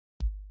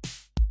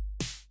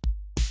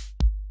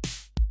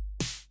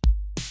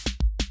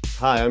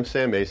Hi, I'm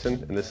Sam Mason,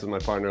 and this is my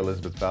partner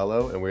Elizabeth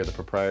Fallow, and we're the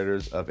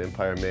proprietors of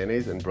Empire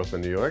Mayonnaise in Brooklyn,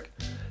 New York.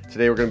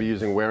 Today we're going to be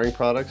using Waring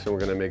products, and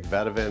we're going to make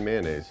Vativan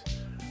mayonnaise.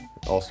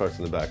 It all starts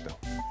in the back though.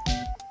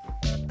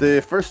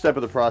 The first step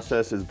of the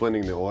process is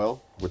blending the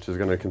oil, which is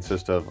going to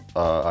consist of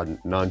a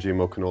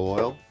non-GMO canola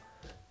oil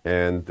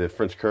and the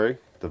French curry,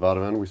 the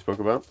Vativan we spoke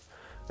about,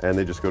 and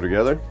they just go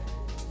together.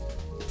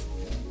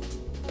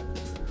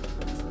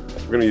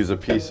 We're going to use a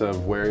piece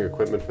of Waring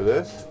equipment for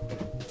this.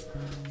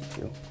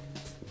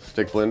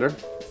 Stick blender,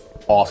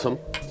 awesome.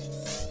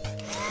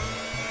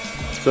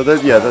 So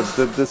that, yeah,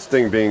 this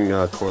thing being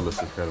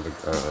cordless is kind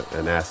of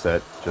an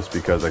asset, just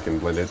because I can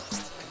blend it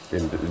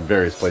in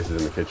various places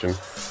in the kitchen,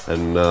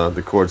 and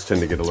the cords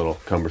tend to get a little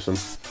cumbersome.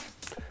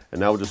 And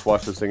now we'll just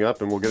wash this thing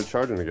up and we'll get it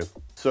charging again.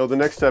 So the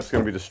next step is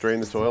going to be to strain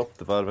this oil,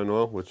 the Vativan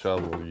oil, which I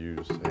will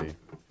use a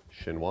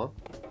chinois.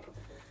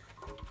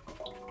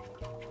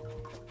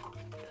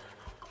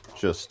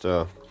 Just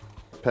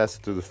pass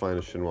it through the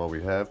finest chinois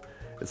we have.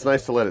 It's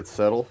nice to let it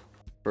settle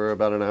for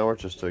about an hour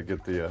just to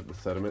get the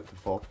sediment to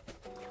fall.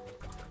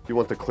 You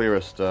want the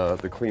cleanest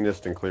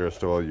and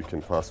clearest oil you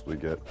can possibly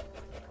get.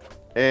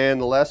 And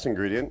the last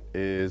ingredient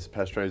is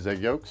pasteurized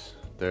egg yolks.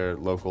 They're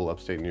local,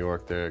 upstate New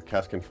York. They're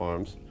Caskin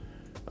Farms,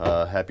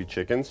 Happy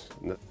Chickens,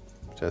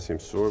 potassium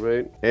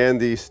sorbate, and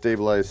the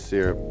stabilized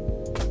syrup.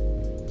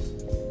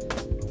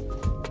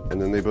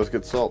 And then they both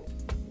get salt.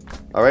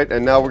 All right,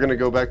 and now we're gonna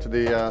go back to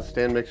the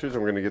stand mixers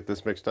and we're gonna get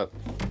this mixed up.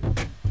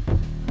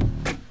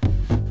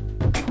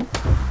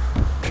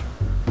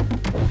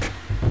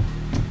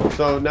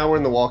 So now we're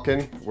in the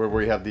walk-in where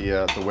we have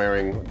the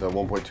Waring, the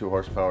 1.2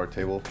 horsepower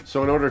table.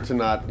 So in order to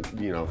not,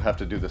 have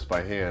to do this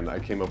by hand, I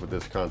came up with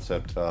this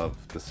concept of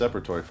the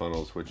separatory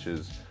funnels, which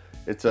is,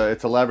 it's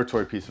a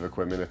laboratory piece of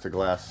equipment. It's a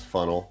glass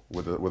funnel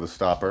with a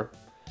stopper.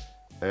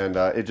 And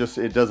it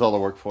does all the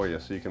work for you,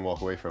 so you can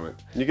walk away from it.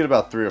 And you get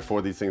about 3 or 4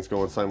 of these things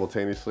going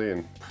simultaneously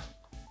and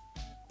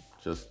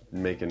just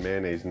making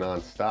mayonnaise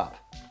non-stop.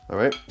 All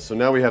right, so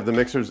now we have the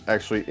mixers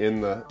actually in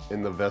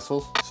the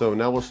vessels. So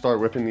now we'll start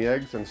whipping the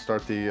eggs and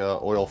start the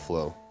oil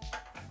flow.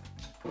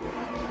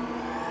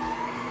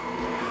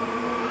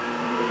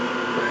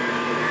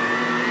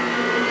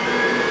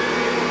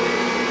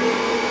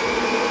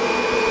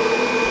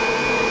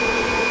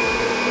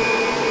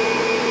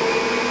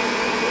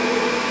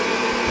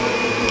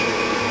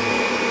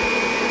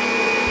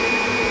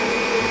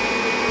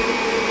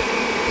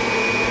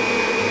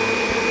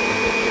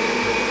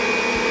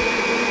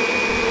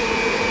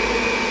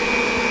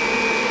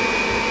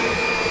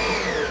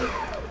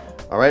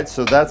 All right,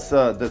 so that's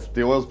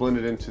the oil's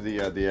blended into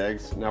the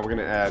eggs. Now we're going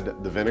to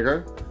add the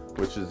vinegar,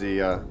 which is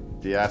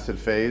the acid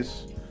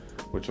phase,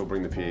 which will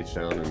bring the pH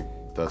down and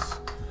thus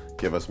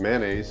give us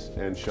mayonnaise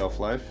and shelf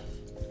life.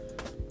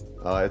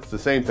 It's the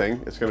same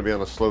thing. It's going to be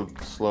on a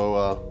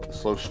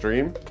slow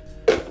stream,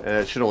 and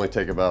it should only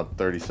take about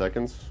 30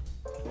 seconds.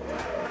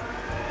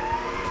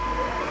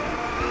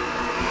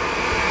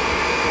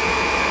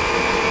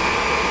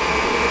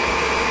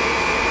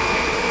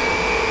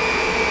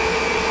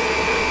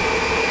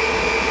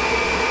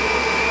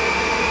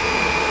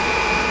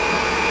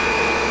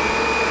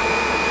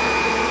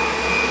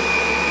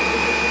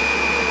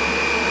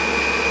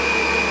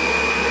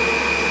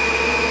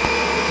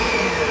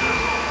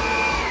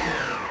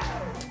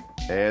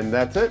 And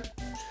that's it.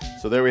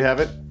 So there we have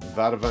it,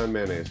 Vativan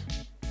mayonnaise.